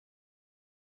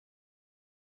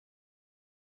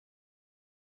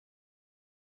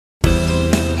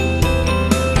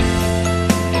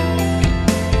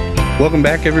Welcome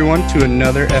back, everyone, to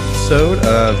another episode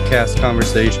of Cast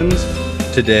Conversations.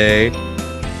 Today,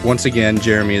 once again,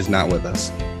 Jeremy is not with us,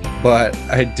 but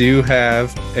I do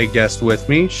have a guest with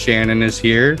me. Shannon is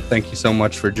here. Thank you so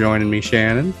much for joining me,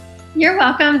 Shannon. You're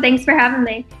welcome. Thanks for having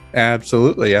me.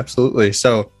 Absolutely.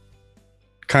 So,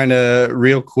 kind of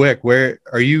real quick, where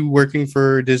are you working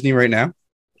for Disney right now?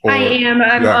 I am.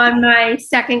 I'm on my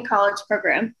second college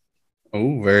program.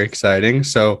 Oh, very exciting.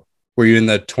 So, were you in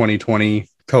the 2020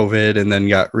 COVID and then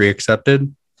got reaccepted?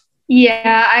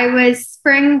 Yeah, I was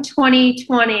spring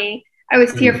 2020. I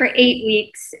was here for 8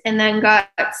 weeks and then got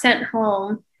sent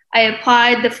home. I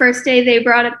applied the first day they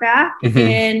brought it back,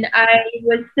 and I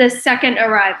was the second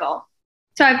arrival.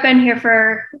 So I've been here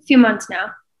for a few months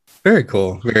now. Very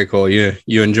cool.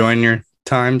 You enjoying your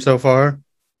time so far?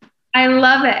 I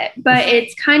love it, but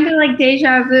it's kind of like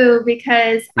deja vu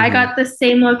because I got the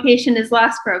same location as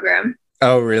last program.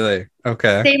 Oh, really?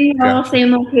 Okay. Same role,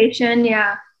 same location,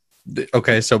 yeah.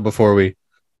 Okay, so before we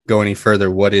go any further,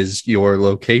 what is your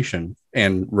location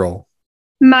and role?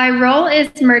 My role is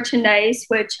merchandise,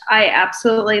 which I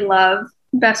absolutely love.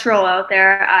 Best role out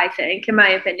there, I think, in my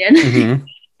opinion.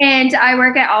 And I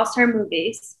work at All Star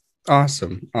Movies.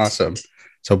 Awesome.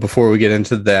 So before we get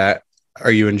into that,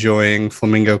 are you enjoying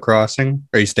Flamingo Crossing?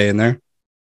 Are you staying there?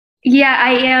 Yeah,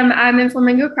 I am. I'm in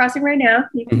Flamingo Crossing right now.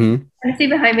 You can kind of see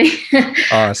behind me.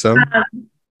 Awesome.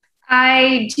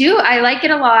 I do. I like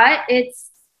it a lot.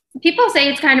 People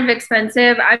say it's kind of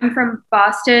expensive. I'm from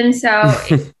Boston, so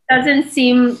it doesn't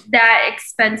seem that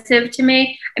expensive to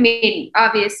me. I mean,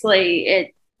 obviously,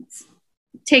 it's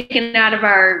taken out of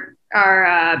our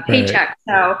paycheck. Right.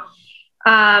 So,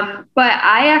 but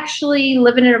I actually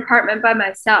live in an apartment by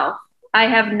myself. I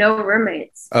have no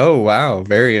roommates. Oh, wow.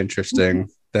 Very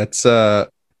interesting. That's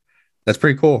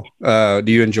pretty cool. Do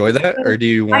you enjoy that, or do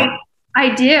you want?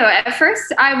 I do. At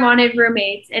first, I wanted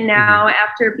roommates, and now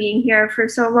after being here for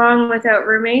so long without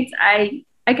roommates, I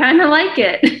kind of like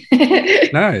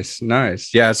it. Nice.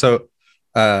 Yeah. So,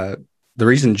 the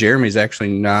reason Jeremy's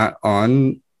actually not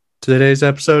on today's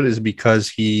episode is because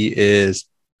he is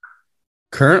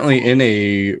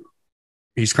currently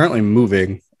he's currently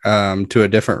moving to a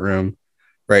different room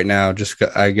right now. Just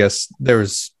I guess there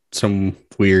was some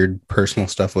weird personal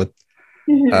stuff with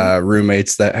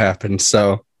roommates that happened.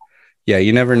 So yeah,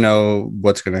 you never know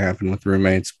what's going to happen with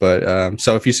roommates. But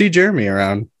so if you see Jeremy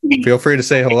around, feel free to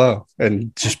say hello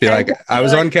and just be like, I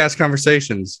was on Cast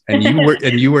Conversations and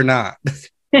you were not.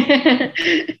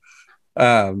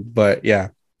 But yeah.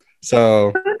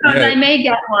 So I may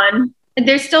get one.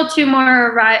 There's still two more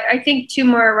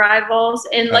arrivals.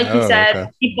 And like you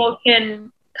said, people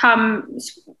can come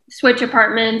switch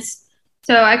apartments.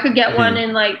 So I could get one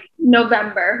in like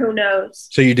November. Who knows?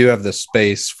 So you do have the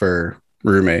space for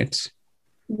roommates.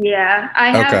 Yeah,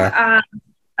 I have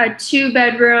a two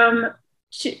bedroom,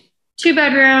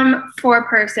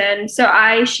 4-person. So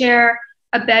I share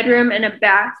a bedroom and a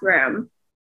bathroom.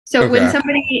 So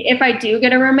if I do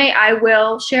get a roommate, I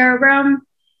will share a room.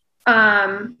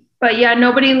 But yeah,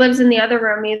 nobody lives in the other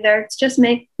room either. It's just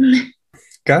me.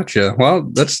 Gotcha. Well,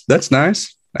 that's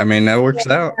nice. I mean, that works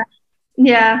out.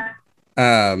 Yeah.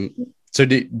 So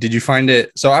did you find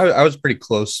it? So I was pretty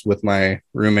close with my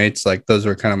roommates. Like those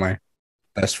were kind of my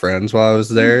best friends while I was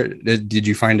there. Did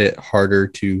you find it harder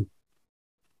to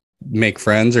make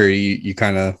friends, or you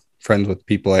kind of friends with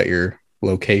people at your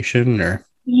location, or?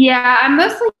 Yeah, I'm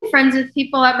mostly friends with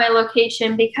people at my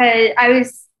location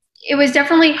because it was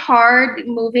definitely hard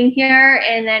moving here,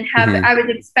 and then I was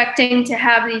expecting to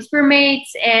have these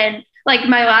roommates, and like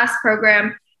my last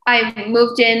program, I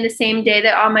moved in the same day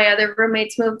that all my other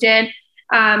roommates moved in.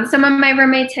 Some of my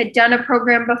roommates had done a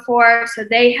program before, so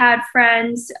they had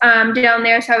friends down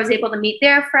there, so I was able to meet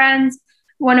their friends.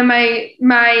 One of my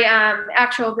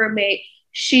actual roommate,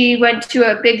 she went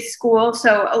to a big school,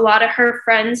 so a lot of her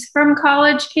friends from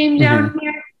college came down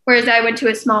here, whereas I went to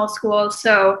a small school,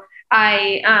 so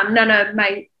none of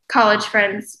my college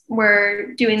friends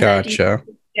were doing Gotcha.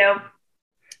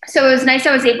 So it was nice.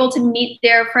 I was able to meet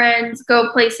their friends,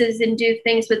 go places and do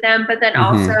things with them, but then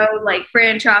also like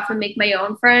branch off and make my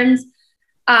own friends.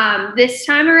 This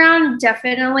time around,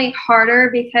 definitely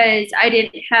harder because I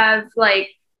didn't have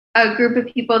like a group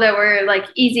of people that were like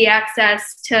easy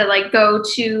access to like go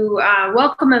to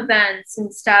welcome events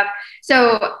and stuff.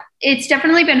 So it's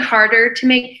definitely been harder to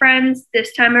make friends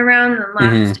this time around than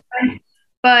last time.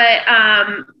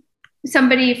 But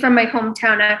somebody from my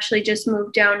hometown actually just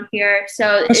moved down here.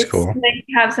 So that's it's cool. nice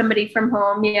to have somebody from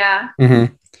home. Yeah.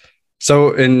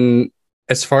 So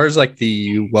as far as like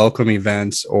the welcome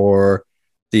events or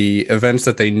the events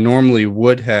that they normally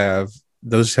would have,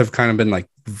 those have kind of been like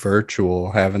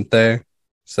virtual, haven't they?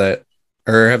 Is that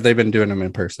Or have they been doing them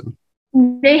in person?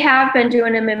 They have been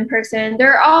doing them in person.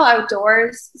 They're all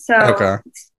outdoors. So Okay.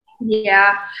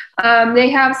 yeah. They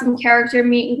have some character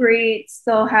meet and greets.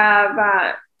 They'll have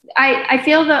I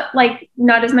feel that like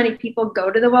not as many people go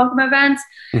to the welcome events.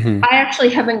 Mm-hmm. I actually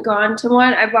haven't gone to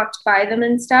one. I've walked by them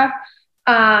and stuff.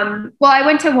 Well, I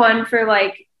went to one for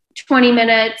like 20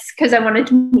 minutes because I wanted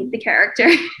to meet the character.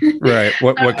 Right.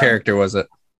 What character was it?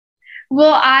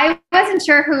 Well, I wasn't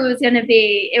sure who it was going to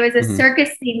be. It was a Mm-hmm. circus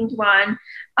themed one.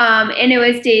 And it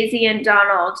was Daisy and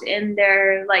Donald in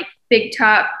their like big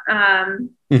top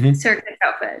Mm-hmm. circus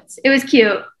outfits. It was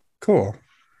cute. Cool.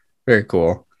 Very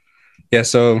cool. Yeah,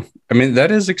 so I mean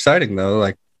that is exciting though.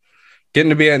 Like getting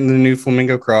to be at the new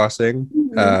Flamingo Crossing,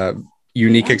 Mhm.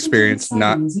 unique experience.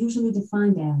 Not Is usually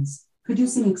defined as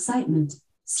producing excitement.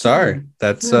 sorry,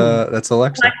 that's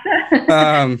Alexa.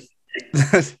 Um,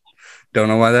 don't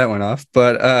know why that went off,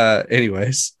 but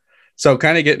anyways, so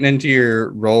kind of getting into your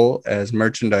role as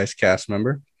merchandise cast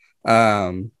member.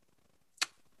 Um,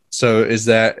 so is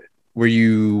that were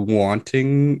you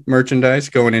wanting merchandise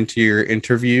going into your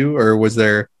interview, or was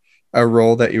there a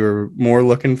role that you were more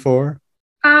looking for?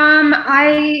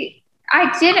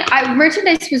 I did.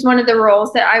 Merchandise was one of the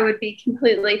roles that I would be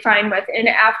completely fine with. And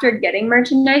after getting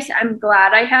merchandise, I'm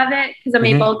glad I have it because I'm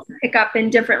Mm-hmm. able to pick up in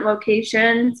different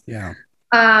locations. Yeah.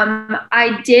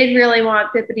 I did really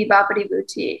want Bippity Boppity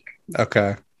Boutique,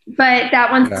 Okay. but that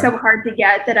one's Yeah. so hard to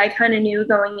get that I kind of knew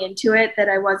going into it that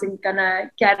I wasn't gonna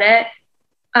get it.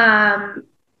 Um,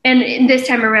 and this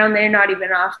time around, they're not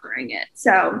even offering it.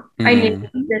 So I knew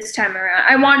Mm. this time around.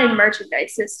 I wanted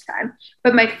merchandise this time.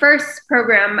 But my first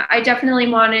program, I definitely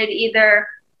wanted either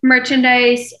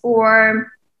merchandise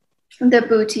or the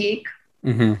boutique.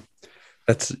 Mm-hmm.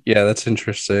 That's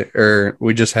interesting. Or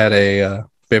we just had a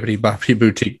Bibbidi Bobbidi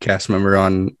Boutique cast member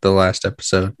on the last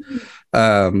episode.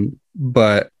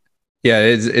 But yeah,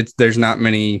 it's there's not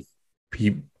many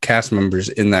cast members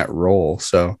in that role,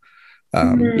 so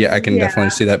yeah, I can definitely Yeah.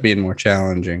 see that being more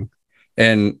challenging.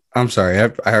 And I'm sorry,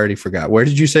 I already forgot. Where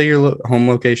did you say your home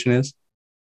location is?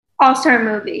 All Star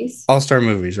Movies. All Star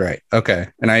Movies, right? Okay,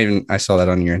 and I saw that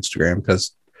on your Instagram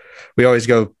because we always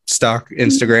go stock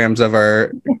Instagrams of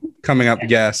our coming up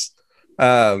guests.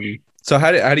 So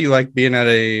how do you like being at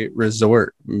a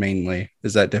resort mainly?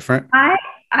 Is that different?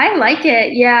 I like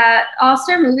it. Yeah. All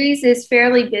Star Movies is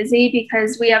fairly busy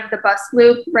because we have the bus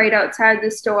loop right outside the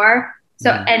store. So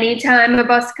Mm. anytime a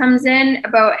bus comes in,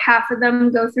 about half of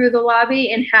them go through the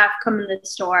lobby and half come in the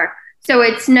store. So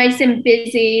it's nice and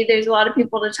busy. There's a lot of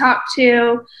people to talk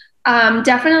to.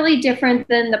 Definitely different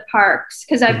than the parks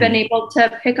because I've been Mhm. able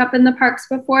to pick up in the parks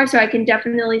before, so I can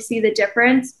definitely see the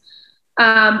difference.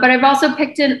 But I've also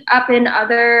picked it up in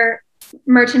other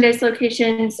merchandise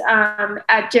locations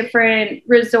at different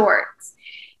resorts.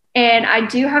 And I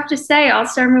do have to say, All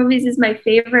Star Movies is my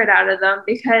favorite out of them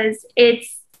because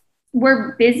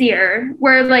we're busier.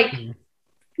 We're like Mhm.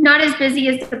 not as busy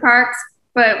as the parks,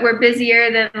 but we're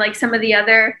busier than like some of the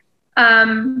other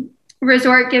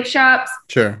resort gift shops.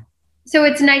 Sure. So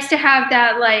it's nice to have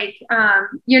that, like,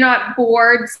 you're not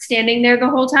bored standing there the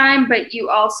whole time, but you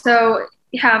also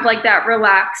have like that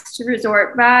relaxed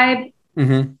resort vibe,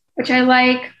 Mm-hmm. which I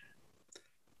like.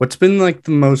 What's been like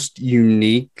the most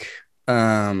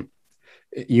um,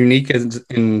 unique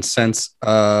in sense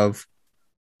of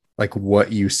like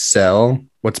what you sell?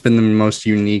 What's been the most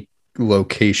unique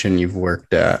location you've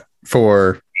worked at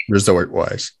for resort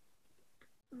wise?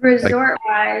 Like, Resort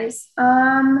wise,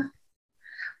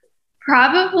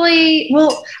 probably,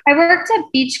 well, I worked at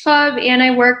Beach Club and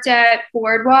I worked at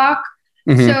Boardwalk.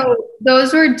 mm-hmm. So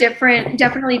those were different,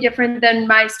 definitely different than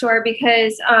my store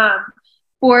because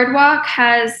Boardwalk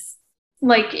has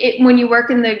like it when you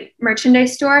work in the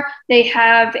merchandise store, they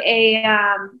have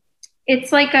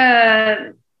it's like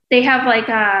a they have like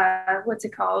a what's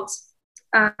it called?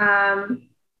 Um,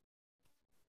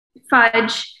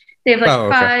 Fudge. They have like Oh,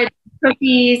 okay. fudge,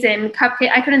 cookies, and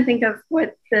cupcake. I couldn't think of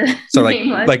what the So name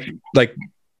was. like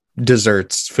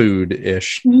desserts, food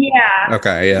ish. Yeah.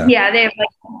 Okay, yeah. Yeah, they have like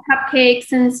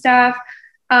cupcakes and stuff.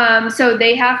 So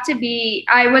they have to be,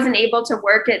 I wasn't able to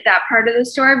work at that part of the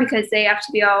store because they have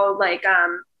to be all like,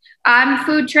 I'm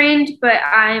food trained, but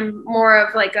I'm more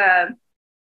of like a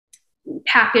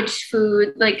packaged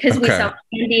food, like, because we Okay. sell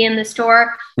candy in the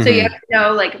store. So you have Mm-hmm. to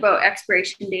know like about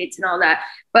expiration dates and all that.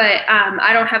 But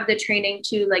I don't have the training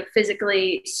to like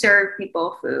physically serve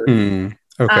people food. Mm,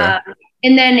 okay.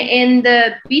 And then in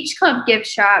the Beach Club gift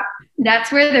shop,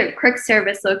 that's where the quick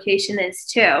service location is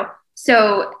too.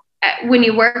 So when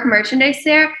you work merchandise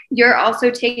there, you're also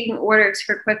taking orders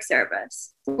for quick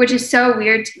service, which is so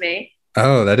weird to me.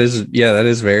 Oh, that is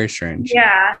very strange.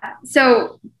 Yeah.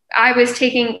 So I was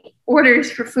taking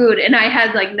orders for food and I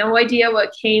had like no idea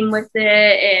what came with it.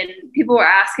 And people were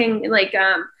asking like,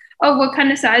 oh, what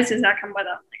kind of size does that come with?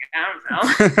 I'm like, I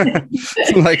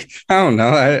don't know. Like, I don't know.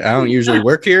 I don't usually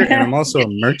work here. And I'm also a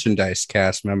merchandise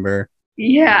cast member.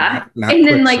 Yeah. Not And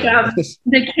then quick like service.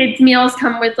 the kids' meals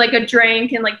come with like a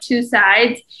drink and like 2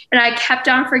 sides. And I kept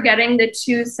on forgetting the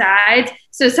 2 sides.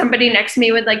 So somebody next to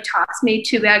me would like toss me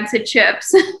 2 bags of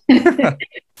chips.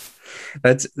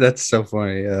 That's so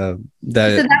funny. So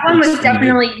that one was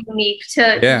definitely unique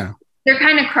to, yeah. they're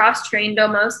kind of cross-trained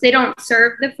almost. They don't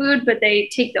serve the food, but they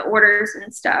take the orders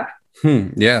and stuff.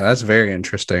 Yeah, that's very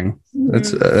interesting.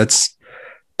 That's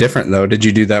different though. Did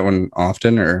you do that one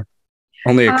often or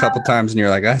only a couple times and you're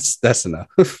like, that's enough?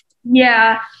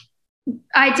 Yeah,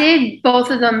 I did both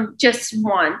of them just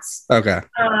once. Okay.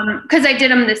 Because I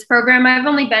did them this program. I've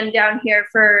only been down here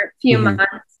for a few months.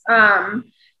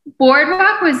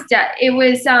 Boardwalk was it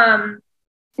was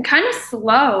kind of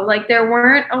slow. Like there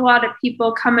weren't a lot of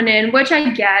people coming in, which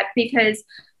I get because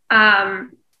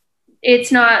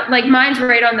it's not like mine's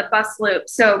right on the bus loop,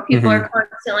 so people are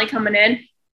constantly coming in.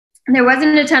 And there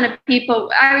wasn't a ton of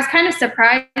people. I was kind of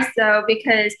surprised though,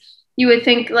 because you would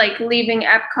think like leaving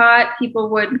Epcot, people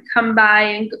would come by,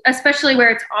 and especially where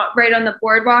it's right on the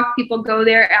boardwalk, people go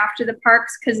there after the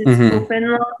parks because it's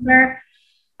open longer.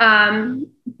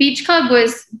 Beach Club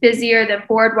was busier than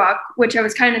Boardwalk, which I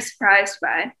was kind of surprised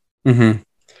by.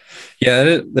 Yeah,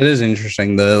 that is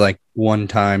interesting. The like one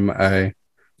time I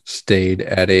stayed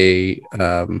at a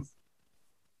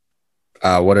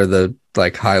what are the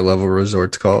like high level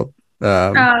resorts called?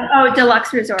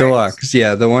 Deluxe Resort. Deluxe,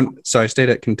 yeah, the one. So I stayed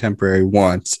at Contemporary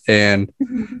once, and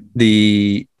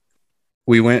we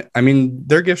went. I mean,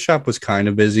 their gift shop was kind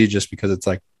of busy just because it's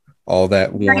like all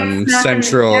that one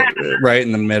central right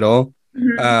in the middle.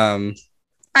 I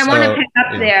want to pick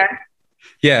up there.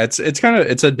 Yeah, it's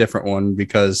a different one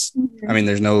because I mean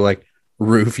there's no like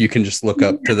roof. You can just look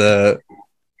up to the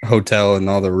hotel and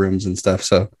all the rooms and stuff.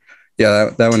 So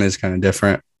yeah, that one is kind of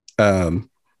different.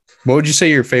 What would you say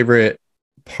your favorite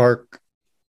park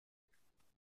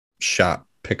shop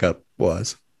pickup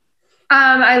was?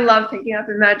 I love picking up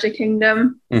in Magic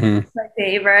Kingdom. It's my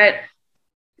favorite.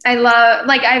 I love,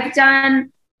 like, I've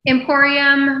done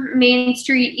Emporium, Main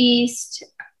Street East,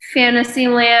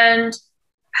 Fantasyland,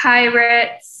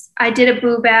 Pirates. I did a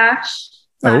Boo Bash.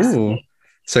 Oh,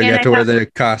 so you got to wear the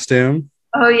costume?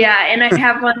 Oh, yeah. And I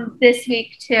have one this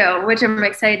week, too, which I'm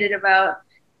excited about.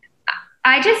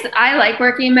 I like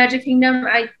working in Magic Kingdom.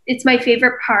 It's my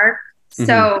favorite park.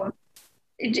 So,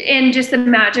 and just the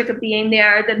magic of being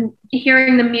there,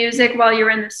 hearing the music while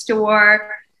you're in the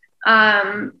store.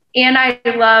 And I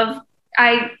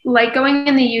like going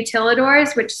in the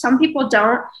utilidors, which some people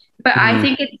don't, but I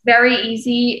think it's very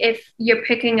easy if you're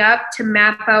picking up to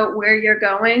map out where you're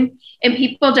going. And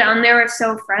people down there are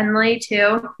so friendly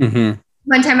too.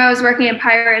 One time I was working at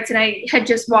Pirates and I had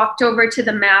just walked over to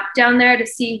the map down there to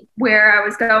see where I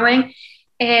was going.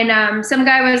 And some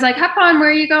guy was like, hop on, where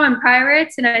are you going,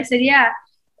 Pirates? And I said, yeah.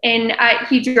 And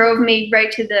he drove me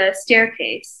right to the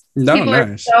staircase. People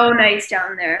are so nice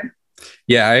down there.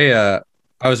 Yeah,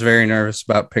 I was very nervous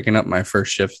about picking up my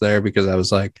first shift there because I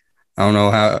was like, I don't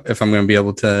know if I'm going to be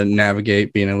able to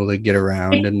navigate being able to get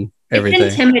around and everything.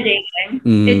 It's intimidating.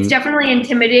 It's definitely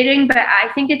intimidating, but I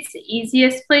think it's the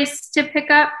easiest place to pick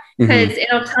up because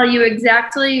it'll tell you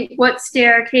exactly what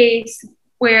staircase,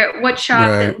 what shop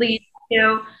it leads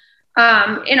to.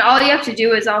 And all you have to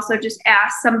do is also just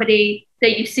ask somebody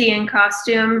that you see in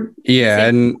costume.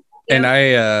 Yeah, and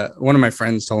I one of my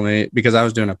friends told me, because I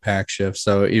was doing a pack shift,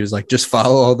 so he was like, just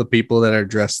follow all the people that are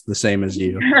dressed the same as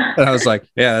you. And I was like,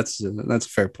 yeah, that's a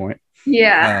fair point.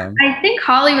 Yeah, I think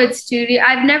Hollywood Studio,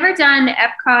 I've never done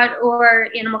Epcot or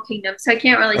Animal Kingdom, so I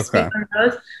can't really speak on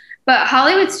those. But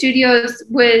Hollywood Studios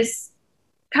was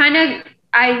kind of,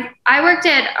 I worked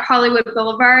at Hollywood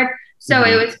Boulevard, so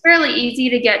it was fairly easy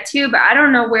to get to, but I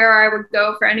don't know where I would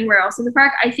go for anywhere else in the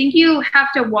park. I think you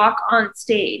have to walk on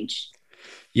stage.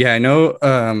 Yeah, I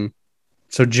know.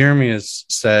 So Jeremy has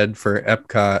said for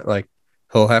Epcot, like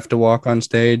he'll have to walk on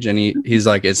stage, and he's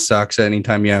like, it sucks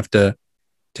anytime you have to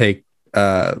take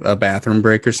a bathroom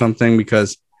break or something,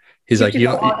 because he's like, you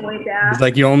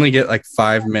only get like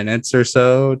 5 minutes or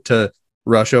so to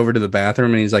rush over to the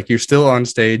bathroom, and he's like, you're still on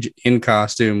stage in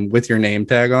costume with your name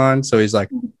tag on, so he's like,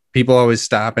 people always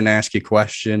stop and ask you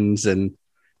questions, and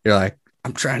you're like,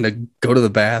 I'm trying to go to the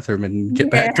bathroom and get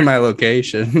back to my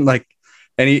location. Like,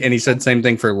 and he said same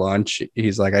thing for lunch.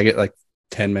 He's like, I get like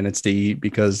 10 minutes to eat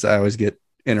because I always get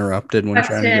interrupted when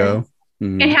trying to go.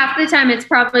 And half the time it's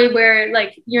probably where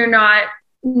like you're not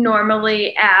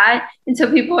normally at. And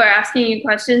so people are asking you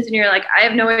questions and you're like, I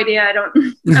have no idea.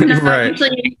 I'm not Right.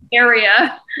 usually in the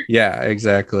area. Yeah,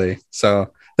 exactly.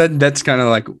 So that's kind of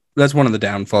like, that's one of the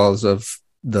downfalls of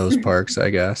those parks, I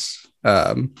guess.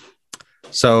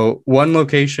 So one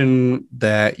location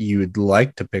that you'd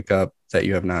like to pick up that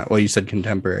you have not, well, you said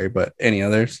contemporary, but any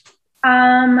others?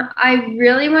 I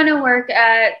really want to work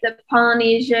at the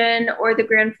Polynesian or the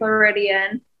Grand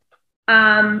Floridian.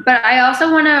 But I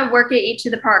also want to work at each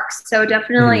of the parks. So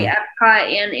definitely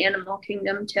Epcot and Animal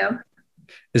Kingdom too.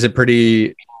 Is it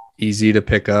pretty easy to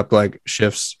pick up like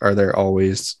shifts? Are there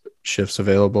always shifts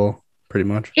available pretty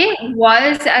much? It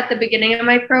was at the beginning of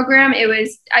my program. It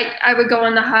was, I would go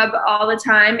on the hub all the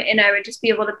time and I would just be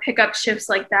able to pick up shifts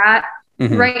like that.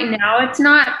 Right now it's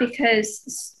not,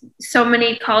 because so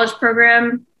many college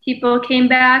program people came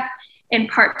back and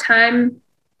part-time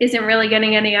isn't really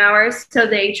getting any hours. So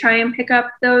they try and pick up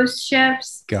those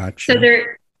shifts. Gotcha. So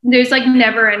there's like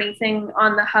never anything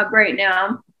on the hub right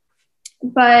now.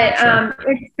 But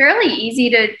it's fairly easy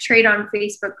to trade on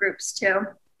Facebook groups too.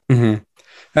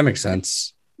 That makes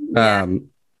sense. Yeah.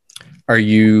 Are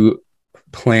you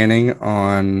planning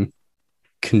on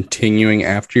continuing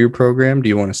after your program? Do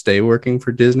you want to stay working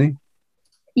for Disney?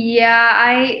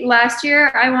 Yeah, last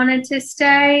year I wanted to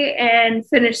stay and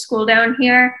finish school down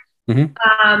here.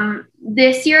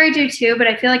 This year I do too, but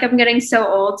I feel like I'm getting so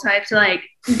old, so I have to like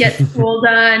get school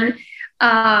done.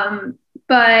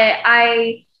 But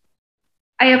I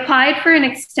applied for an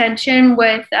extension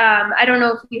with, I don't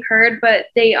know if you heard, but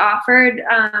they offered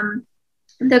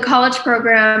the college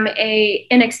program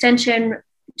an extension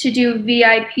to do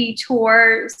VIP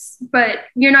tours, but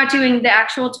you're not doing the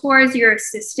actual tours, you're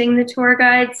assisting the tour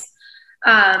guides.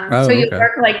 So you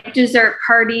work like dessert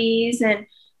parties, and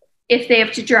if they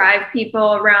have to drive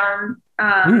people around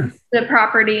the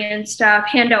property and stuff,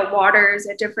 hand out waters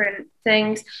at different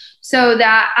things. So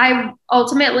that I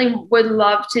ultimately would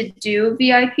love to do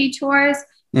VIP tours.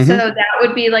 So that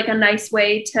would be like a nice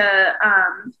way to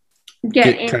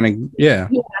get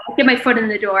my foot in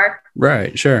the door.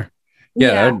 Right. Sure.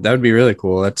 Yeah. That would be really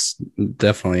cool. That's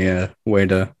definitely a way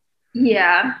to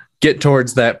get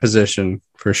towards that position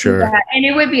for sure. Yeah, and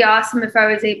it would be awesome if I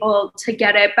was able to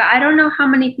get it, but I don't know how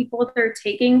many people they're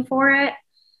taking for it.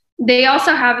 They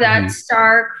also have that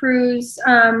Star Cruise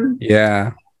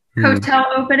hotel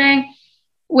opening,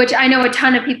 which I know a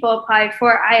ton of people applied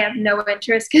for. I have no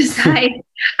interest because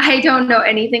I don't know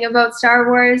anything about Star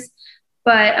Wars,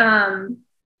 but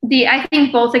I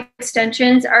think both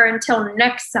extensions are until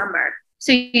next summer.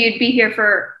 So you'd be here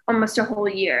for almost a whole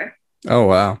year. Oh,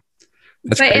 wow.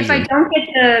 That's but crazy. If I don't get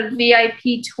the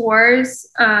VIP tours,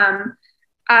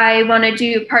 I want to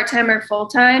do part-time or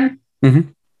full-time.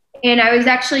 And I was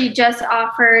actually just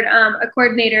offered a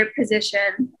coordinator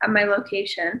position at my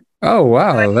location. Oh,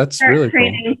 wow. So that's really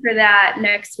training cool. For that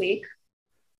next week.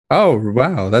 Oh,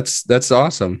 wow. That's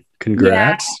awesome.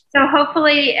 Congrats. Yeah. So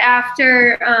hopefully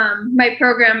after my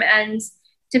program ends,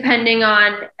 depending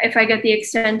on if I get the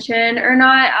extension or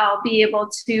not, I'll be able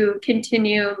to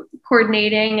continue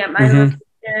coordinating at my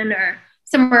location or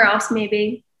somewhere else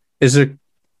maybe. Is a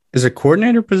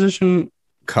coordinator position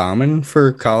common for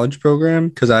a college program?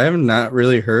 Because I have not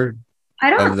really heard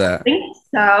of that. I don't think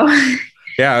so.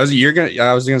 Yeah, I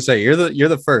was gonna say you're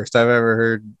the first I've ever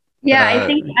heard. Yeah,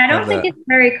 I don't think it's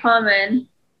very common.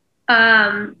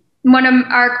 One of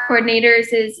our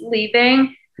coordinators is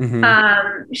leaving.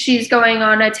 She's going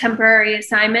on a temporary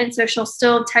assignment, so she'll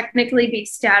still technically be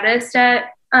statused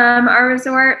at our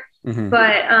resort,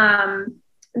 but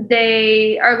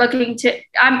they are looking to,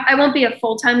 I won't be a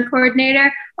full-time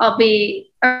coordinator. I'll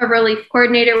be a relief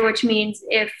coordinator, which means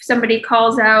if somebody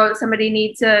calls out, somebody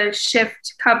needs a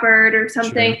shift covered or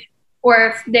something, or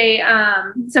if they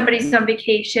somebody's on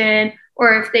vacation,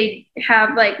 or if they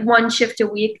have like one shift a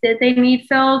week that they need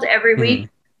filled every week,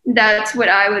 that's what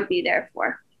I would be there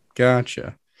for.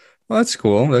 Gotcha. Well, that's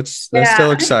cool. That's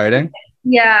still exciting.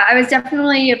 Yeah, I was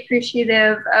definitely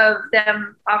appreciative of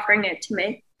them offering it to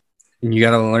me. And you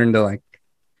got to learn to like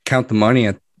count the money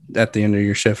at the end of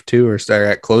your shift too, or start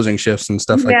at closing shifts and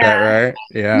stuff like that, right?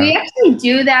 Yeah. We actually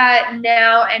do that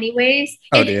now anyways.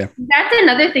 Oh, yeah. That's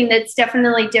another thing that's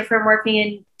definitely different working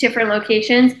in different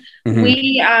locations.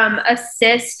 We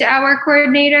assist our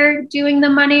coordinator doing the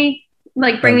money,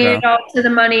 like bringing it all to the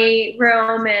money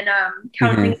room and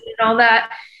counting and all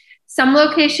that. Some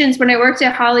locations, when I worked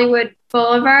at Hollywood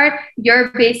Boulevard,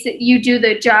 you do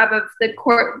the job of the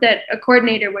that a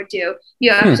coordinator would do.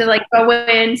 You have to like go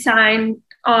in, sign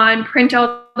on, print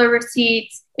all the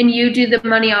receipts, and you do the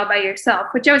money all by yourself,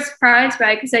 which I was surprised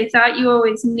by because I thought you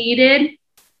always needed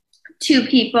two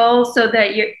people so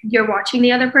that you're watching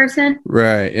the other person.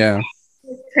 Right. Yeah.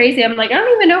 It's crazy. I'm like, I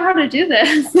don't even know how to do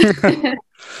this.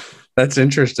 That's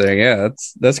interesting. Yeah,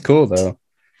 that's cool though.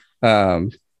 Yeah,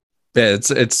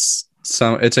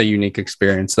 it's a unique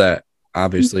experience that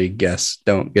obviously guests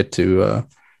don't get to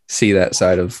see that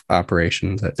side of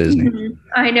operations at Disney. Mm-hmm.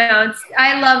 I know.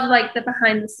 I love like the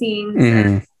behind the scenes Mm-hmm.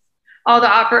 and all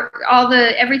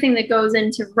the everything that goes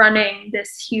into running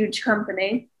this huge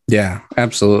company. Yeah,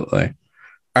 absolutely.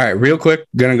 All right, real quick,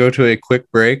 gonna go to a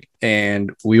quick break,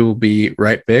 and we will be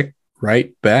right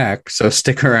back. So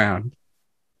stick around.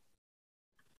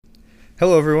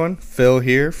 Hello, everyone. Phil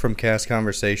here from Cast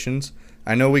Conversations.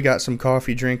 I know we got some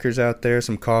coffee drinkers out there,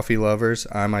 some coffee lovers.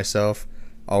 I myself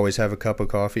always have a cup of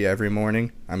coffee every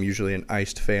morning. I'm usually an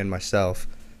iced fan myself.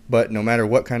 But no matter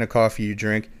what kind of coffee you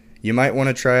drink, you might want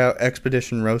to try out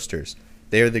Expedition Roasters.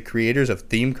 They are the creators of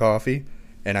Theme Coffee.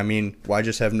 And I mean, why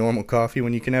just have normal coffee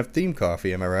when you can have theme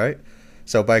coffee, am I right?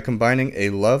 So by combining a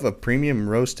love of premium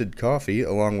roasted coffee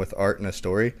along with art and a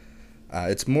story,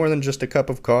 it's more than just a cup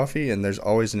of coffee, and there's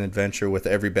always an adventure with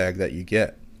every bag that you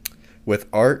get. With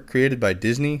art created by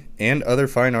Disney and other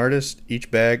fine artists, each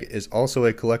bag is also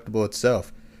a collectible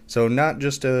itself. So not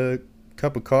just a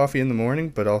cup of coffee in the morning,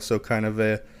 but also kind of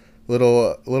a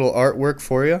little artwork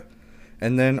for you.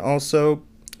 And then also,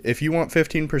 if you want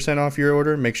 15% off your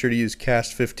order, make sure to use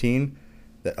CAST15.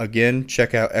 Again,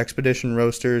 check out Expedition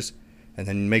Roasters, and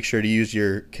then make sure to use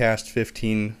your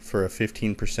CAST15 for a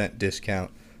 15%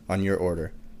 discount on your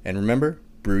order. And remember,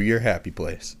 brew your happy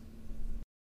place.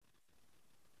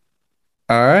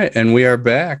 All right, and we are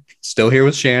back. Still here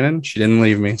with Shannon. She didn't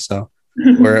leave me, so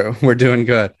we're doing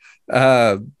good.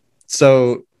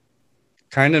 So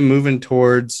kind of moving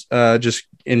towards just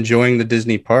enjoying the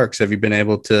Disney parks. Have you been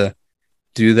able to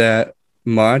do that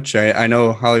much? I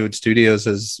know Hollywood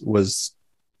Studios was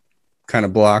kind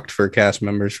of blocked for cast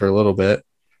members for a little bit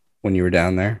when you were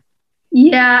down there.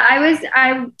 Yeah, I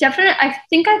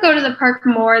think I go to the park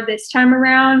more this time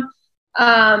around.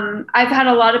 I've had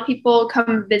a lot of people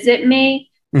come visit me.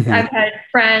 Mm-hmm. I've had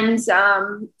friends,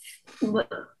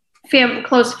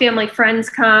 close family friends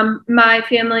come. My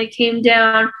family came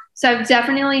down. So I've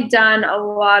definitely done a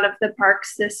lot of the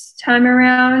parks this time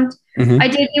around. Mm-hmm. I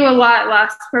did do a lot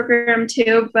last program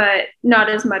too, but not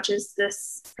as much as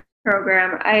this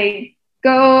program. I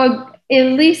go at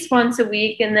least once a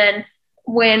week, and then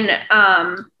when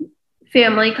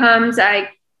family comes, I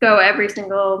go every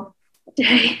single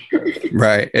day.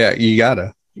 Right. Yeah, you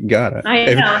gotta.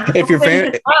 I know.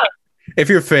 If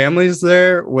your family's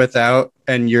there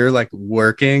and you're like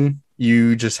working,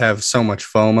 you just have so much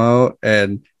FOMO,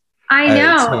 and I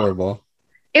know. It's horrible.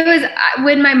 It was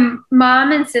when my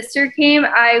mom and sister came,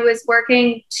 I was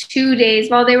working 2 days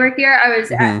while they were here. I was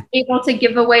able to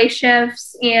give away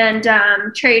shifts and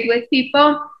trade with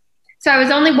people. So I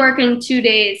was only working 2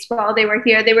 days while they were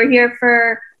here. They were here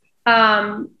for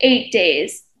 8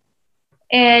 days.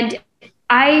 And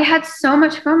I had so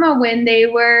much FOMO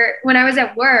when I was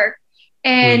at work,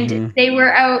 and they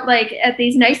were out like at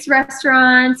these nice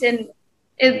restaurants, and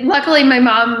luckily my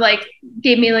mom like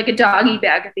gave me like a doggy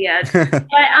bag at the end. But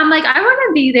I'm like, I want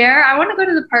to be there. I want to go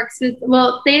to the parks.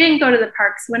 Well, they didn't go to the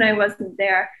parks when I wasn't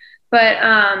there, but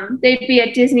they'd be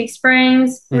at Disney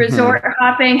Springs, resort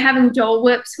hopping, having Dole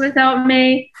Whips without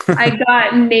me. I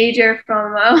got major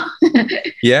FOMO.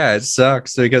 Yeah, it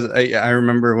sucks because I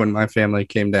remember when my family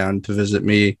came down to visit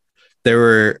me,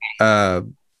 there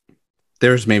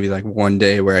was maybe like one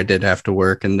day where I did have to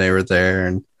work, and they were there,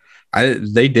 and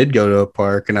they did go to a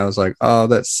park, and I was like, oh,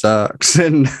 that sucks.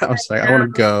 And I was like, I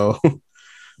want to go.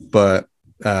 But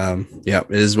yeah,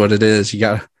 it is what it is.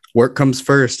 Work comes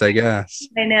first, I guess.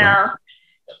 I know.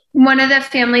 One of the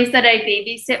families that I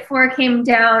babysit for came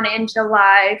down in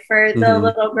July for the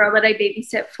little girl that I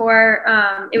babysit for.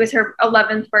 It was her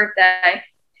 11th birthday.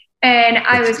 And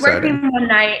I was working one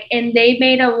night, and they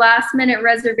made a last minute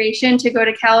reservation to go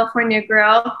to California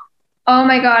Grill. Oh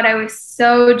my God, I was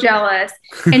so jealous.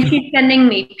 And she's sending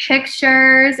me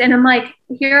pictures, and I'm like,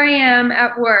 here I am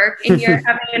at work, and you're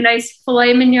having a nice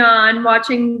filet mignon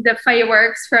watching the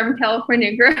fireworks from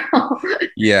California Grill.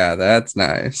 Yeah, that's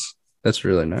nice. That's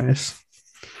really nice.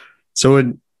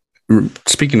 So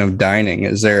speaking of dining,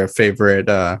 is there a favorite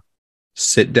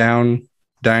sit down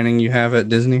dining you have at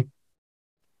Disney?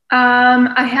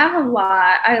 I have a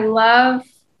lot. I love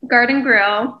Garden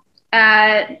Grill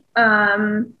at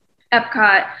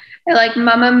Epcot. I like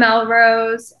Mama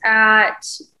Melrose at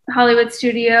Hollywood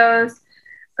Studios.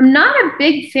 I'm not a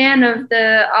big fan of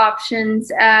the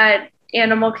options at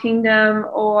Animal Kingdom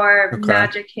or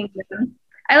Magic Kingdom.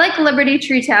 I like Liberty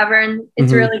Tree Tavern.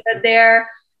 It's really good there.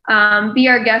 Be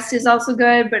Our Guest is also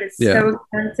good, but it's Yeah. so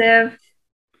expensive.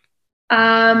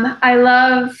 I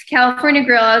love California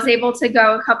Grill. I was able to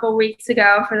go a couple weeks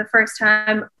ago for the first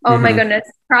time. Oh my goodness.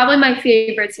 Probably my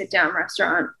favorite sit down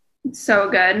restaurant. It's so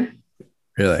good.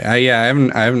 Really? I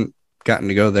haven't gotten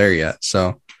to go there yet.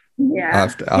 So yeah,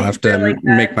 I'll have to really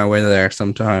make my way there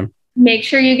sometime. Make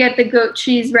sure you get the goat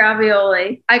cheese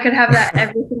ravioli. I could have that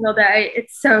every single day.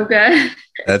 It's so good.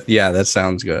 That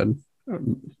sounds good.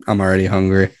 I'm already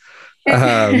hungry.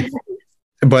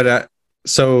 But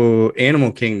so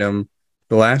Animal Kingdom,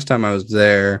 the last time I was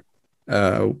there,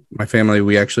 my family,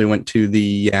 we actually went to the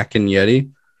Yak and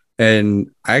Yeti, and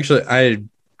I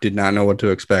did not know what to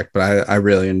expect, but I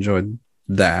really enjoyed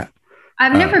that.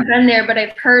 I've never been there, but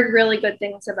I've heard really good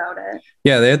things about it.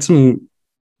 Yeah, they had some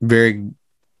very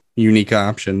unique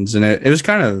options, and it was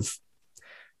kind of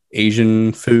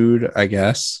Asian food, I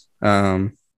guess,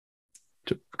 kind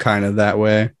of that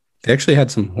way. They actually had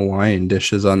some Hawaiian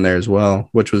dishes on there as well,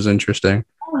 which was interesting.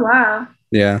 Oh, wow.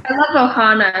 Yeah. I love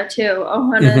Ohana too.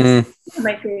 Ohana's one of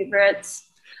my favorites.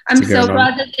 I'm so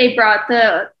glad that they brought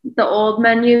the old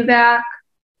menu back.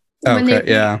 When they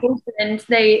opened,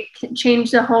 they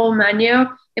changed the whole menu,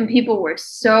 and people were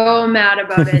so mad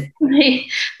about it.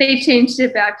 They changed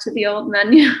it back to the old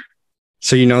menu.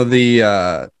 So you know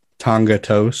the Tonga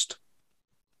toast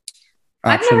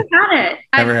option? I've never had it.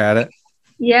 Never had it?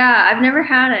 Yeah, I've never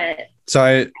had it.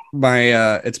 So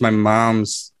it's my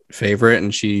mom's favorite,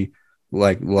 and she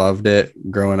loved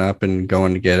it growing up and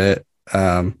going to get it.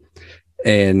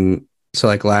 And so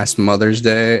last Mother's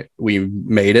Day, we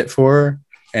made it for her,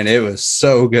 and it was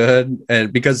so good.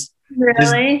 And because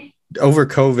really over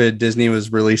COVID, Disney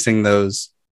was releasing those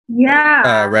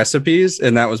recipes,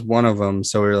 and that was one of them.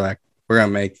 So we were like, we're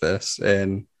gonna make this,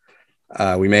 and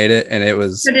we made it, and it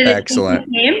was excellent.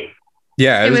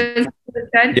 Yeah, it was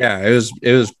good. Yeah, it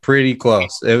was pretty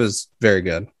close. It was very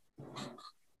good.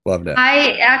 Loved it.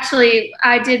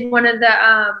 I did one of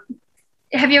the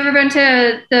have you ever been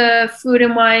to the food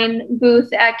and wine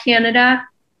booth at Canada?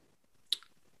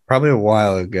 Probably a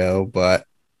while ago, but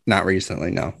not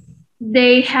recently, no.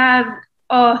 They have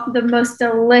the most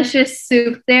delicious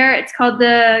soup there. It's called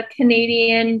the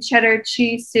Canadian cheddar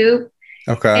cheese soup.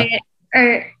 Okay.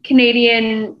 Or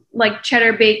Canadian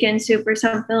cheddar bacon soup or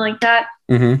something like that.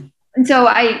 Mm-hmm. And so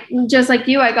I, just like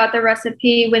you, I got the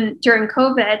recipe during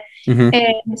COVID. Mm-hmm.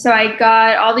 And so I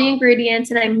got all the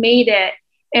ingredients and I made it.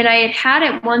 And I had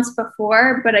it once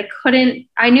before, but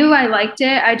I knew I liked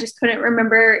it. I just couldn't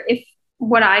remember if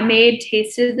what I made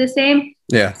tasted the same.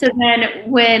 Yeah. So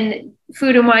then when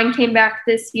Food and Wine came back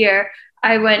this year,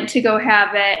 I went to go have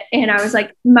it. And I was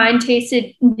like, mine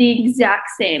tasted the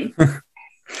exact same.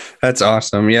 That's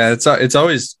awesome. Yeah, it's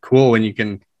always cool when you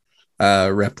can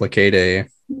replicate a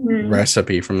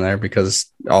recipe from there, because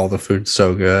all the food's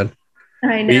so good.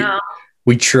 I know.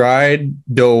 We tried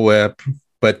Dole Whip,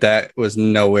 but that was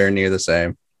nowhere near the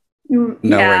same.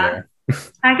 Nowhere near.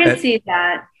 I can see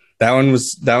that. That one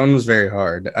was very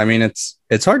hard. I mean,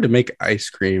 it's hard to make ice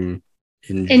cream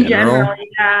in general.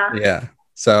 Yeah.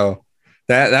 So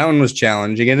that one was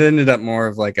challenging. It ended up more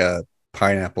of a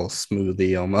pineapple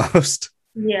smoothie almost.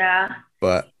 Yeah.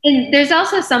 And there's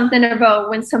also something about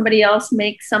when somebody else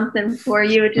makes something for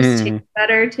you, it just tastes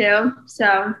better too.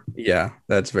 So yeah,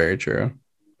 that's very true.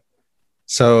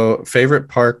 So favorite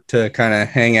park to kind of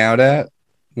hang out at,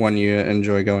 one you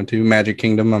enjoy going to? Magic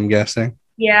Kingdom, I'm guessing.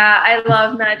 Yeah, I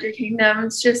love Magic Kingdom.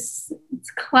 It's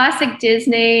classic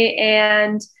Disney,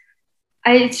 and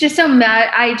it's just so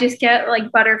mad. I just get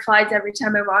butterflies every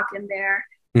time I walk in there.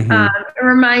 Mm-hmm. It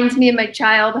reminds me of my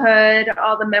childhood,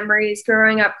 all the memories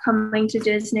growing up coming to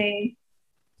Disney.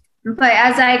 But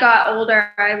as I got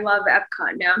older, I love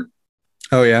Epcot now.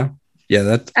 Oh yeah,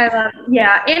 yeah.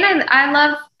 And I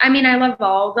love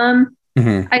all of them.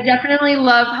 Mm-hmm. I definitely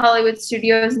love Hollywood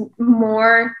Studios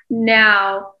more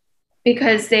now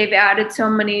because they've added so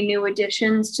many new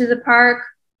additions to the park.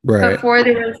 Right. Before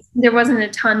there wasn't a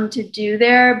ton to do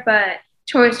there, but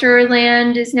Toy Story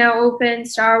Land is now open,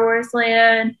 Star Wars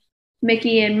Land,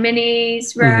 Mickey and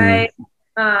Minnie's ride.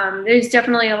 Mm-hmm. There's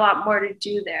definitely a lot more to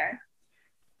do there.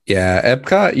 Yeah,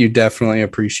 Epcot you definitely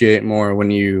appreciate more when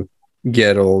you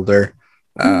get older,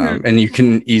 and you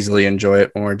can easily enjoy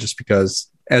it more, just because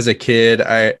as a kid,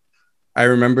 I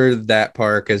remember that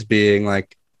park as being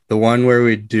the one where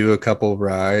we'd do a couple of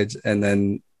rides, and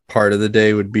then part of the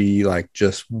day would be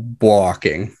just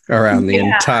walking around the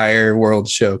entire World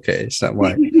Showcase. I'm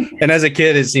and as a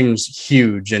kid, it seems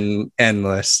huge and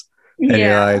endless. And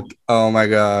you're like, oh my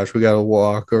gosh, we got to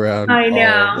walk around. I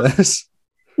know. All of this.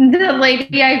 the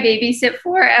lady I babysit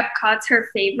for, Epcot's her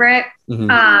favorite.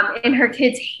 And her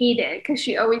kids hate it because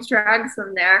she always drags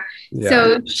them there. Yeah.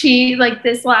 So she, like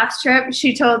this last trip,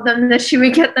 she told them that she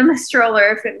would get them a stroller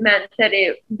if it meant that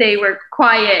they were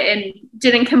quiet and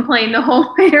didn't complain the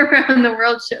whole way around the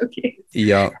World Showcase.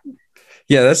 Yeah.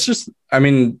 Yeah, that's just, I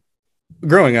mean,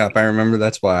 growing up, I remember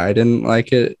that's why I didn't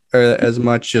like it as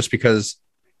much, just because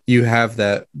you have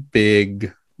that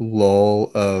big lull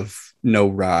of no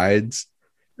rides.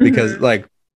 Because like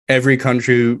every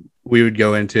country we would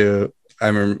go into, I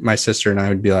remember my sister and I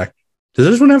would be like, does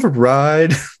this one have a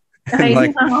ride? And I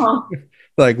know.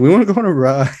 like we want to go on a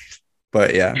ride.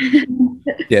 But yeah.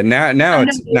 Yeah, now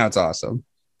it's awesome.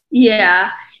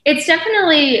 Yeah. It's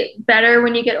definitely better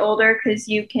when you get older because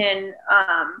you can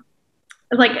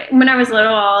like when I was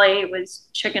little, all I ate was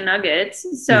chicken nuggets.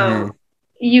 So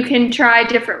you can try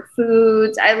different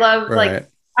foods. I love like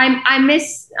I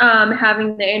miss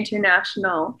having the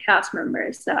international cast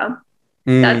members. So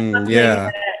that's something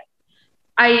that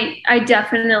I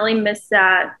definitely miss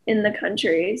that in the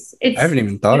countries. I haven't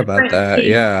even thought about that.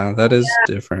 Yeah, that is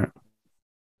different.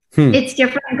 It's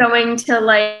different going to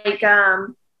like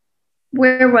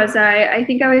where was I? I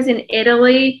think I was in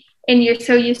Italy, and you're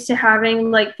so used to having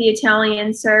like the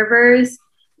Italian servers,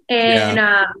 and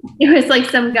it was like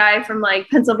some guy from like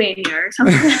Pennsylvania or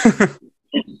something.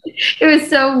 It was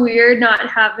so weird not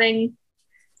having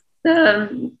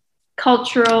the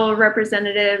cultural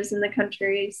representatives in the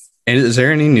countries. And is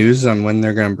there any news on when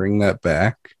they're going to bring that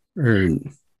back? Or no?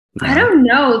 I don't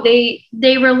know.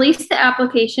 They released the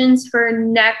applications for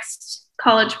next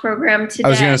college program today. I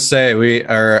was going to say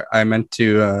I meant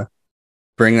to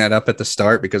bring that up at the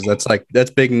start because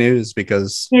that's big news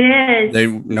because it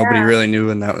is. Nobody really knew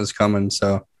when that was coming.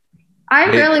 So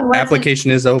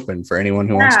application is open for anyone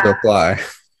who wants to apply.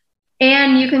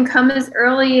 And you can come as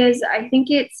early as, I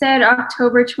think it said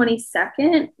October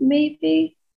 22nd,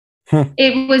 maybe.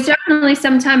 It was definitely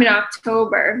sometime in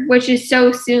October, which is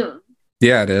so soon.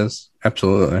 Yeah, it is.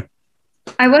 Absolutely.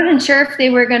 I wasn't sure if they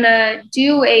were going to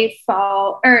do a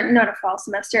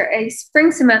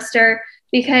spring semester,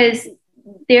 because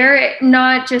they're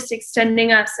not just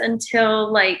extending us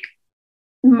until like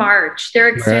March. They're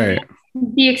extending.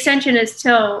 The extension is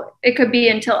it could be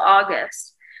until August.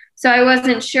 So I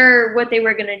wasn't sure what they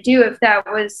were going to do, if that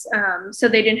was so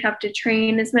they didn't have to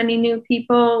train as many new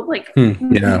people. Like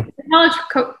the college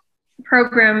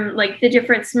program, like the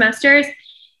different semesters,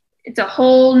 it's a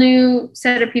whole new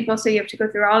set of people. So you have to go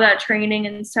through all that training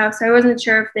and stuff. So I wasn't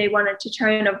sure if they wanted to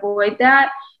try and avoid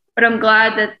that. But I'm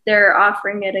glad that they're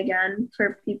offering it again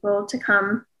for people to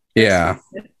come. Yeah.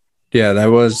 Yeah,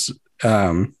 that was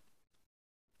when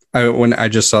I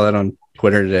just saw that on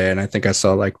Twitter today, and I think I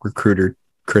saw like recruiter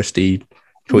Christy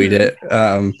tweet it,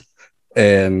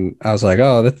 and I was like,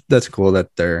 oh, that's cool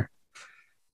that they're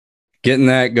getting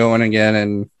that going again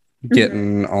and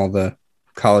getting all the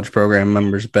college program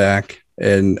members back.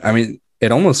 And I mean,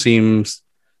 it almost seems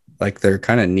like they're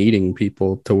kind of needing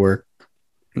people to work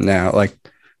now. Like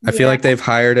I feel like they've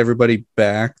hired everybody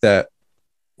back that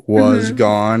was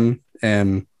gone,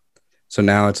 and so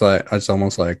now it's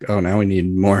almost like, oh, now we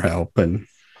need more help. And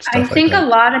I think a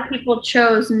lot of people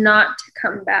chose not to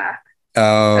come back.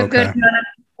 Oh, okay. A good amount of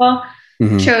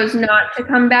people chose not to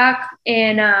come back,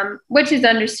 and which is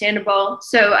understandable.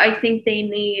 So I think they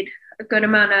need a good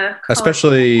amount of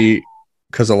especially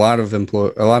because a lot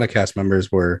of cast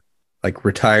members were like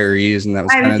retirees, and that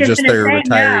was kind of just their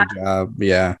retiree job.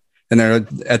 Yeah. And they're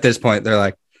at this point, they're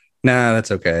like, nah,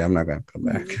 that's okay. I'm not going to come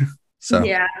back. So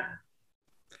yeah,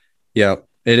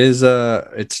 it is.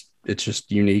 It's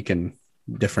just unique and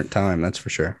different time, that's for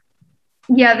sure.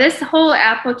 Yeah, this whole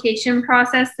application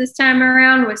process this time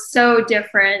around was so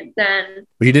different than.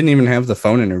 You didn't even have the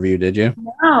phone interview, did you?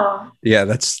 No. Yeah,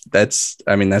 that's.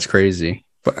 I mean, that's crazy.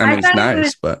 But I mean, it's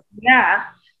nice, but yeah,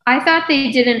 I thought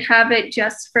they didn't have it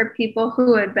just for people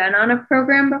who had been on a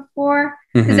program before,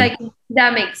 because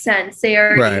that makes sense. They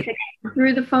already had gone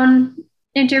through the phone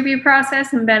interview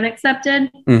process and been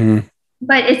accepted.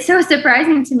 But it's so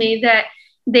surprising to me that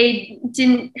they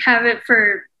didn't have it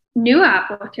for new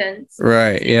applicants.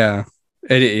 Right. Yeah.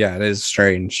 It is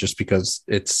strange just because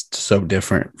it's so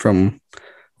different from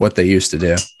what they used to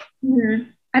do.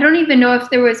 I don't even know if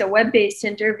there was a web-based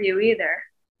interview either.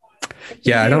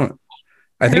 Yeah,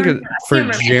 I think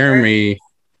for Jeremy,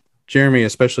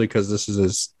 especially because this is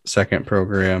his second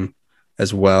program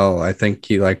as well, I think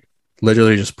he like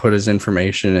literally just put his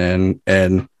information in,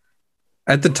 and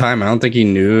at the time, I don't think he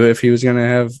knew if he was going to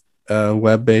have a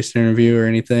web-based interview or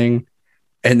anything.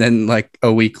 And then like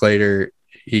a week later,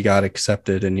 he got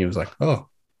accepted, and he was like, oh,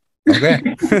 okay.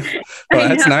 Well,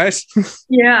 that's nice.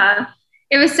 Yeah.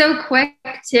 It was so quick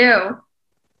too.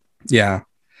 Yeah.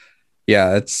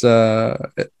 Yeah, it's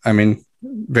I mean,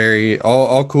 very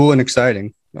all cool and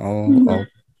exciting. All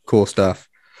cool stuff.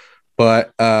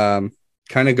 But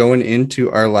kind of going into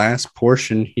our last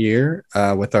portion here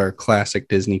with our classic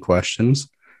Disney questions.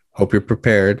 Hope you're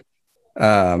prepared.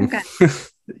 Okay.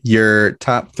 Your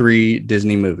top 3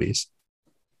 Disney movies.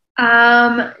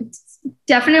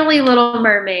 Definitely Little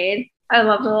Mermaid. I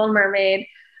love The Little Mermaid.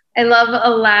 I love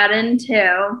Aladdin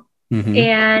too. Mm-hmm.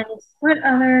 And what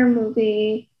other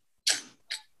movie?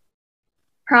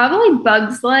 Probably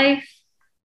Bug's Life.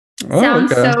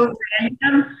 Sounds okay. so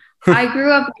random. I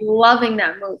grew up loving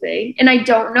that movie, and I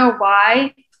don't know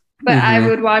why, but I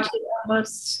would watch it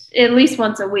almost at least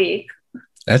once a week.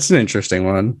 That's an interesting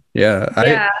one. Yeah.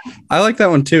 Yeah. I like that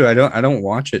one too. I don't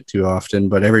watch it too often,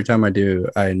 but every time I do,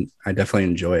 I definitely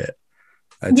enjoy it.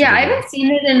 I haven't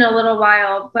seen it in a little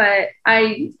while, but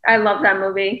I love that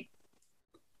movie.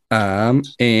 And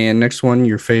next one,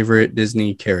 your favorite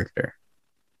Disney character.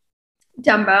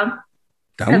 Dumbo.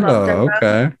 Dumbo.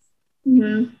 Okay.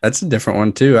 Mm-hmm. That's a different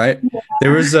one too.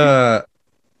 There was I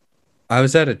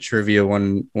was at a trivia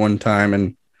one time,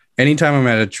 and anytime I'm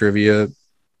at a trivia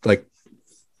like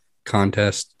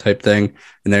contest type thing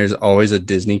and there's always a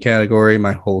Disney category,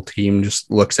 my whole team just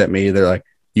looks at me. They're like,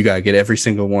 you gotta get every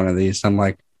single one of these. I'm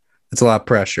like, it's a lot of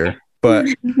pressure. But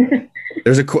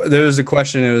there was a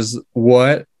question. It was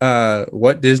what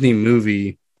Disney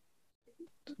movie's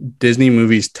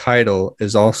title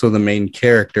is also the main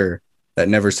character that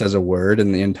never says a word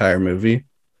in the entire movie.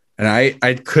 And I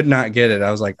could not get it.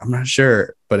 I was like, I'm not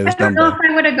sure, but it was Dumbo. I don't know if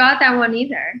I would have got that one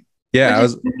either. Yeah, I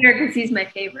was weird because he's my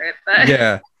favorite. But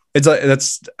yeah, it's like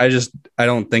I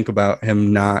don't think about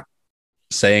him not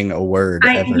saying a word.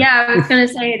 Ever. Yeah, I was gonna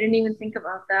say I didn't even think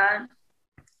about that.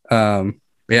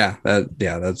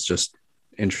 That's just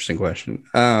interesting question.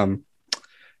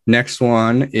 Next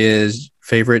one is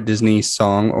favorite Disney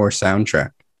song or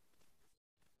soundtrack.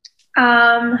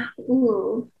 I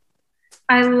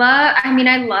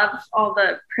love all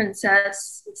the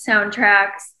princess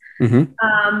soundtracks.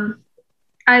 Mm-hmm.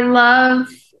 I love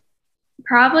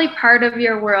probably Part of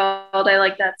Your World. I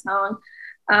like that song.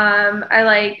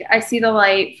 I See the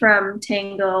Light from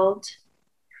Tangled.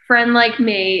 Friend Like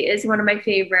Me is one of my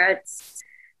favorites.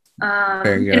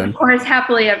 Very good. And of course,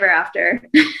 Happily Ever After.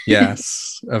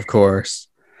 Yes, of course.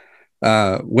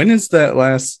 When is that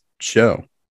last show?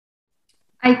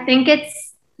 I think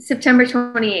it's September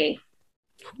 28th.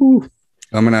 Whew.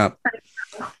 Coming up.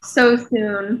 So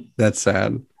soon. That's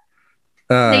sad.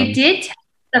 They did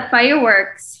the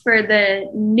fireworks for the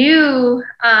new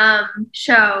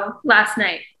show last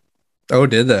night. Oh,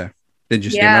 did they? Did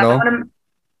you see them at all?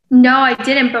 No, I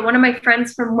didn't. But one of my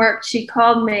friends from work, she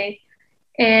called me,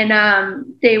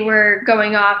 and they were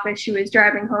going off as she was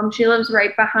driving home. She lives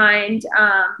right behind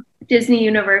Disney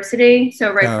University,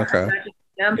 so right behind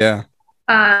them. Yeah.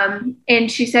 And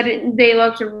she said they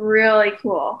looked really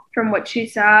cool from what she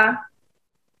saw.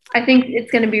 I think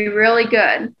it's going to be really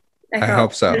good. I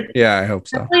hope so. Yeah, I hope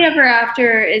so. Happily Ever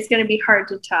After is going to be hard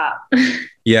to top.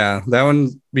 Yeah, that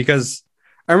one, because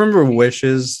I remember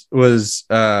Wishes was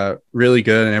really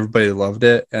good and everybody loved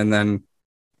it. And then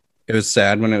it was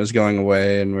sad when it was going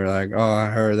away and we're like, oh,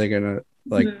 how are they going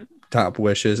to top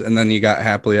Wishes? And then you got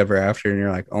Happily Ever After and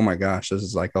you're like, oh my gosh, this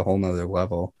is like a whole nother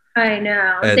level. I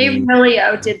know. And they really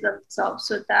outdid themselves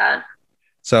with that.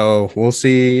 So we'll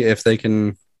see if they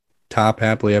can top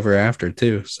Happily Ever After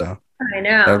too. So I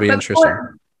know. That'll be interesting.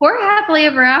 Poor Happily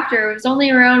Ever After, it was only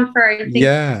around for, I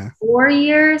think, 4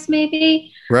 years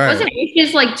maybe. Right. Wasn't it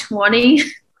just like 20?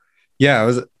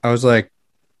 Yeah, I was like,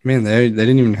 man, they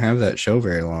didn't even have that show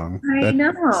very long. I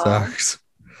know. Sucks.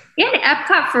 And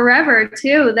Epcot Forever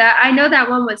too. That I know that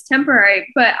one was temporary,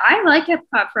 but I like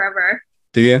Epcot Forever.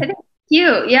 Do you? I think it's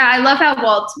cute. Yeah, I love how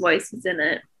Walt's voice is in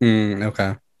it.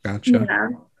 Okay, gotcha.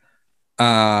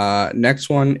 Yeah. Next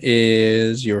one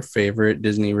is your favorite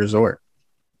Disney resort.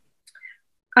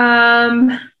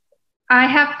 I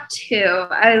have 2.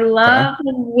 I love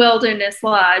Wilderness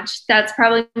Lodge. That's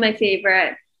probably my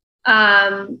favorite.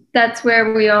 That's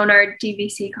where we own our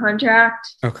DVC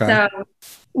contract. Okay. So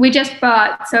we just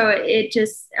bought, so it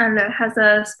just, I don't know, has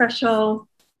a special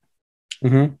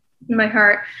in my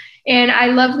heart. And I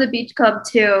love the beach club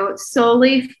too,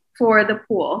 solely for the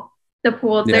pool. The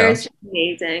pool there is just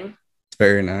amazing. It's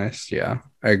very nice. Yeah,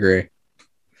 I agree.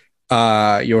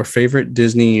 Your favorite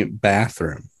Disney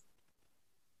bathroom?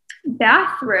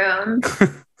 Definitely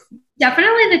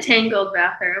the Tangled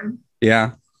bathroom.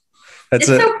 Yeah. That's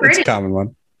a common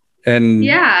one. And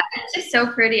yeah, it's just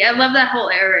so pretty. I love that whole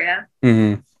area.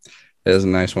 It is a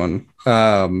nice one.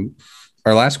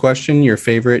 our last question, your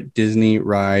favorite Disney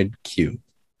ride queue?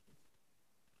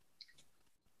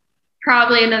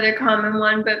 Probably another common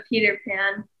one, but Peter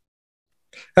Pan.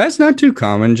 That's not too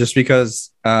common just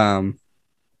because most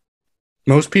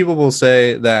people will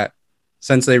say that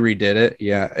since they redid it,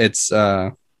 yeah, it's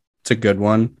a good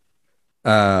one.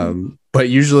 But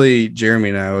usually Jeremy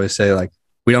and I always say like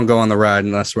we don't go on the ride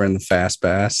unless we're in the fast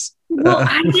pass. Well,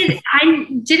 I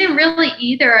didn't really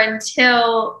either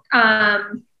until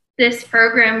this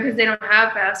program because they don't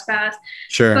have fast pass.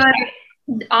 Sure. But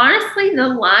honestly, the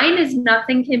line is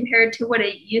nothing compared to what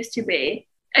it used to be.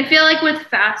 I feel like with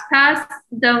fast pass,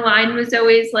 the line was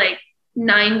always like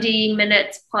 90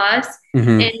 minutes plus.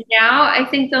 Mm-hmm. And now I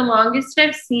think the longest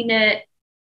I've seen it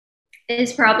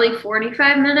is probably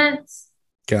 45 minutes.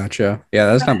 Gotcha. Yeah,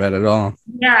 that's not bad at all.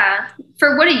 Yeah,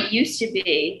 for what it used to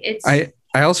be.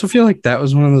 I also feel like that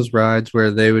was one of those rides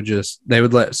where they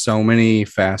would let so many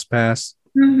fast pass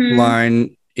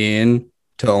line in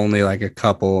to only like a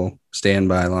couple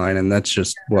standby line, and that's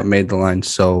just what made the line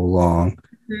so long.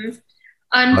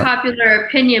 Unpopular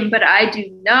opinion, but I do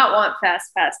not want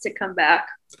fast pass to come back.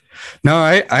 No,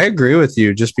 I agree with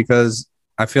you just because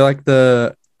I feel like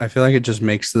it just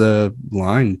makes the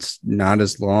lines not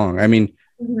as long. I mean,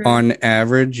 on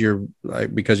average, you're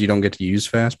like, because you don't get to use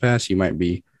fast pass, you might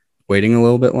be waiting a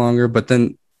little bit longer, but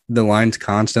then the line's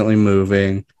constantly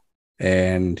moving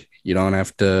and you don't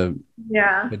have to,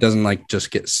 it doesn't like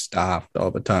just get stopped all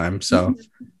the time. So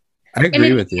I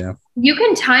agree with you. You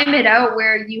can time it out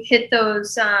where you hit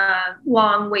those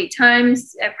long wait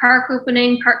times at park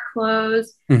opening, park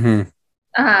close, like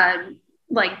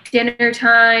dinner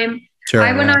time. Sure,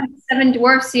 I went on Seven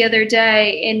Dwarfs the other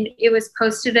day and it was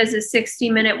posted as a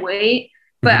 60-minute wait,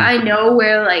 but I know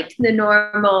where like the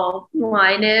normal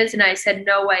line is. And I said,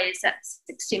 no way is that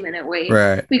 60-minute wait.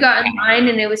 Right. We got in line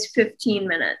and it was 15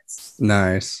 minutes.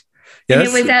 Nice. Yeah,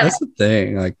 that's the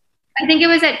thing. Like, I think it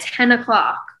was at 10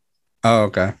 o'clock. Oh,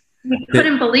 okay. We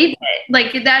couldn't believe it.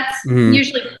 Like that's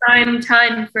usually prime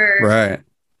time for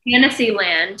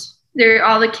Fantasyland.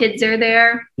 All the kids are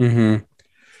there.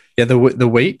 Yeah, the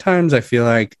wait times I feel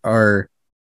like are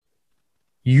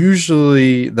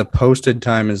usually the posted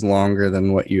time is longer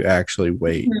than what you actually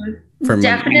wait. For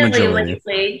definitely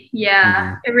lately.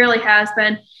 Yeah, it really has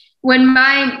been. When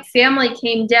my family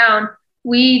came down,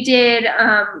 we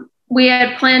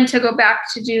had planned to go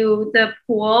back to do the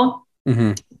pool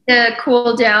to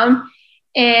cool down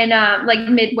and like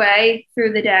midway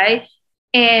through the day.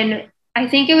 And I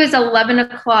think it was 11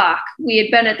 o'clock. We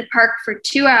had been at the park for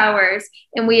 2 hours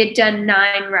and we had done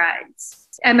 9 rides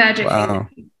at Magic Kingdom.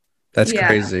 That's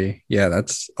crazy. Yeah,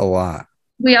 that's a lot.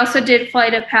 We also did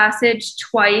Flight of Passage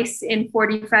twice in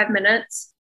 45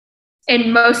 minutes.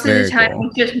 And most of the time,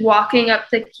 just walking up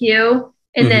the queue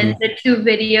and then the 2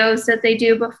 videos that they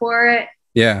do before it.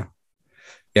 Yeah.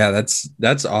 Yeah,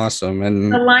 that's awesome.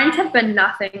 And the lines have been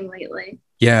nothing lately.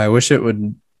 Yeah, I wish it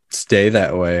would stay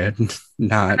that way and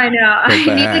not I know.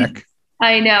 go back.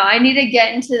 I need to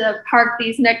get into the park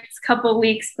these next couple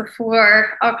weeks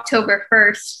before October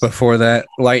 1st. Before that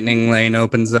lightning lane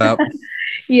opens up.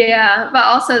 Yeah, but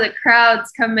also the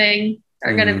crowds coming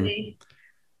are going to be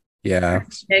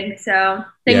big. So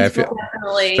things will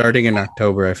definitely... Starting in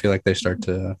October, I feel like they start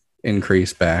to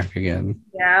increase back again.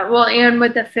 Yeah, well, and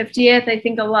with the 50th, I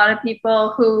think a lot of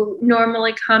people who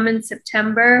normally come in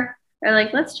September are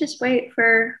like, let's just wait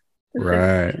for the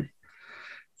 50th.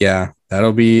 Yeah,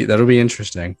 that'll be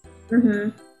interesting.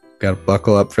 Got to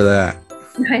buckle up for that.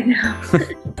 I know.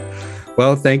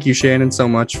 Well, thank you, Shannon, so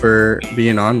much for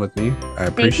being on with me. I appreciate it.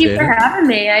 Thank you for having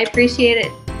me. I appreciate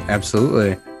it.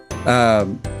 Absolutely.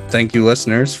 Thank you,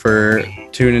 listeners, for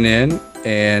tuning in,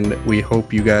 and we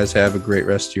hope you guys have a great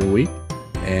rest of your week,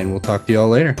 and we'll talk to you all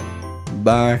later.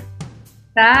 Bye.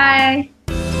 Bye.